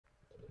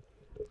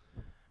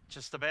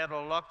Just about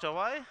all locked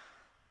away.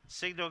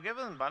 Signal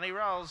given, bunny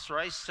rolls,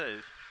 race 2.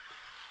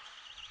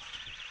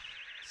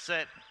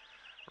 Set.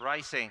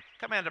 Racing.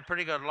 Come out a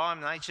pretty good line.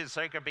 The Ancient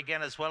Secret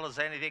began as well as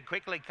anything.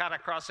 Quickly cut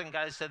across and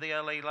goes to the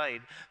early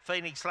lead.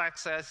 Phoenix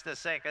Lax goes to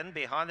second.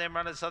 Behind them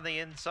runners on the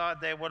inside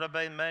there would have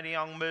been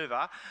Murniong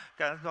Mover.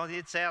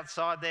 It's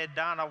outside there.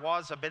 Dana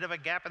was a bit of a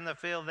gap in the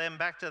field. Then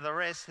back to the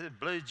rest.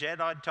 Blue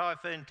Jedi,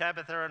 Typhoon,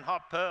 Tabitha and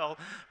Hot Pearl.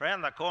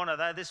 Round the corner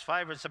though, this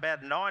favourite's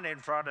about 9 in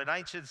front. And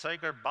Ancient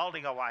Secret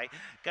bolting away.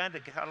 Going to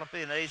gallop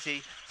in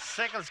easy.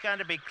 Second's going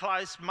to be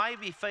close.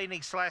 Maybe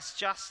Phoenix Lax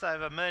just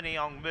over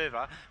Murniong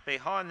Mover.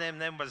 Behind them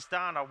then was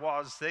Dana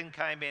was, then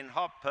came in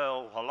Hot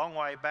Pearl, a long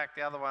way back,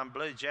 the other one,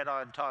 Blue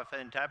Jedi and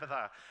Typhoon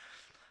Tabitha.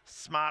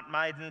 Smart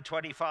Maiden,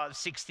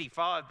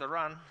 25.65 the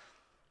run.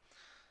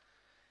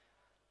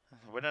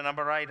 Winner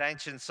number 8,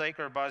 Ancient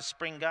Secret by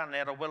Spring Gun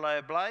out of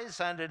Willow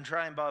Blaze, owned and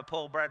trained by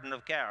Paul Braddon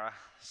of Garra.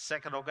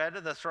 Second will go to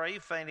the 3,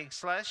 Phoenix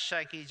Slash,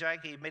 Shaky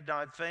Jakey,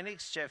 Midnight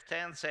Phoenix, Jeff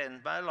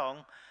Townsend,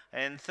 Molong.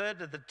 And third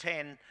to the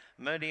 10,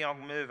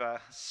 Murniong Mover,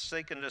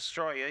 Seek and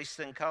Destroy,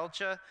 Eastern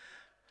Culture.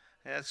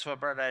 That's for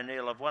Brad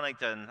O'Neill of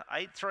Wellington.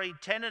 8, 3,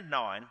 10 and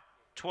 9,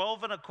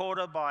 12 and a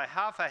quarter by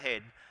half a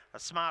head. A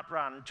smart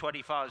run,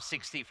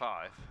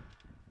 25.65.